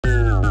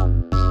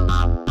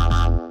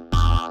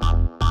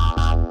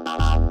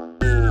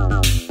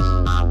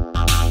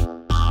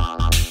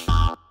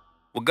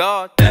Well,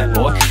 God, that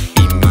boy,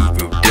 he moved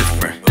real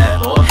different.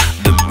 That boy,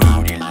 the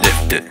mood he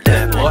lifted.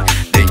 That boy,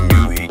 they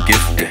knew he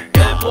gifted.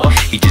 That boy,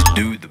 he just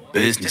do the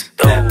business.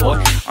 That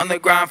boy, on the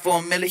grind for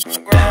a milli.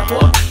 That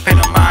boy, pay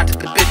no mind to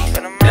the biddies.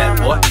 That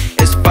boy,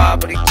 it's fire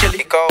but he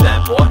chilly go.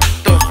 That boy,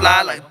 throw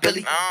fly like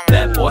Billy.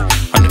 That boy,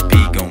 on the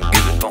beat gon'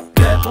 give it.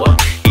 That boy,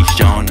 he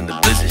shone in the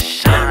blizzard.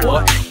 Shine,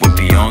 boy, went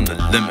beyond the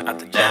limit.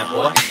 After that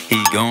boy,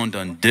 he gone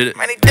done did it.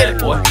 Man, he did it,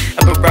 boy.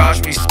 A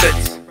barrage me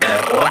spits.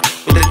 That boy,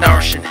 with the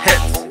nourishing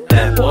hits.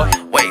 That boy,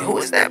 wait, who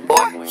is that boy?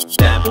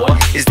 That boy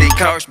is the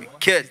encouragement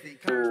kid.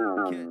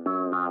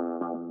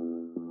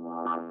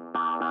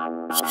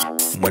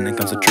 When it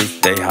comes to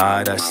truth, they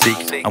hide, I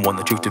seek. I want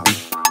the truth to be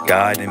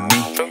guiding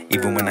me.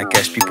 Even when I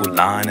catch people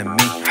lying to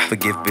me,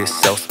 forgive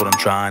yourself's what I'm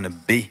trying to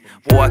be.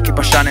 Boy, I keep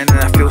on shining and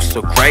I feel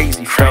so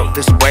crazy. Felt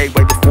this way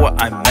before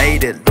I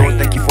made it. Lord,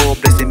 thank you for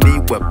blessing me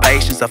with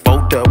patience. I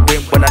fold up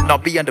win when I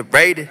not be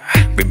underrated.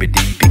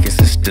 Remedy be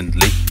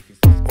consistently.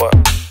 What?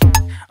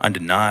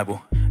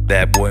 Undeniable.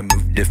 That boy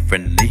moved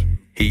differently.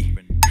 He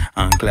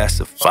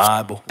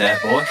unclassifiable.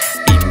 That boy,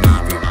 he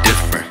moved real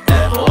different.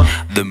 That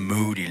boy, the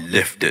mood he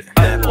lifted.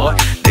 That boy,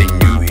 they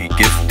knew he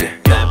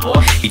gifted. That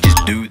boy, he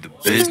just do the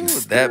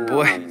business. That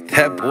boy,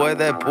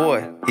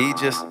 he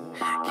just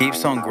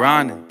keeps on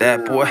grinding.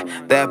 That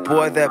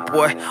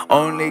boy,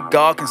 only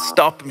God can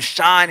stop him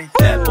shining.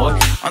 That boy,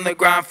 on the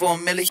grind for a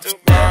milli.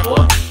 That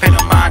boy, pay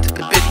no mind to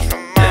the biddies.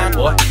 That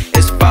boy,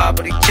 it's fire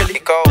but he chilly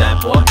go.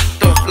 That boy,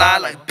 throw fly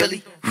like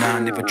Billy. Nah,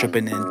 never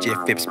tripping in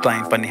J-Fips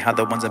playing. Funny how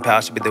the ones in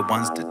power should be the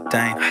ones to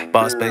tame.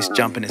 Bar space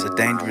jumping is a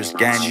dangerous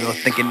game. You're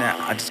thinking that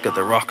I just got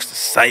the rocks to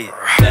say it.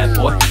 That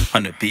boy,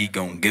 100p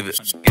gon' give it.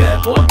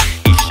 That boy,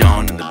 he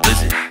shone in the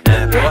blizzard.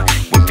 That boy,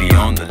 went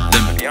beyond the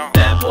limit.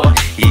 That boy,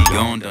 he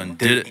gone done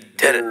did it.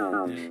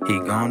 He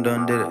gone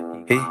done did it.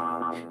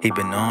 He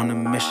been on a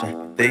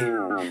mission.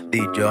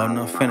 The job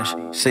not finished.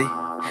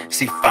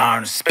 See fire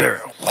in the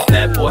spirit.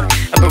 That boy,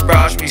 a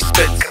barrage me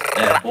spits.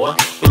 That boy,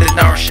 with a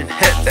nourishing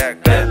hit.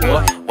 That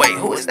boy, wait,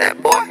 who is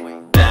that boy?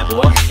 That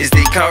boy is the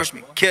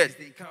encouragement kid.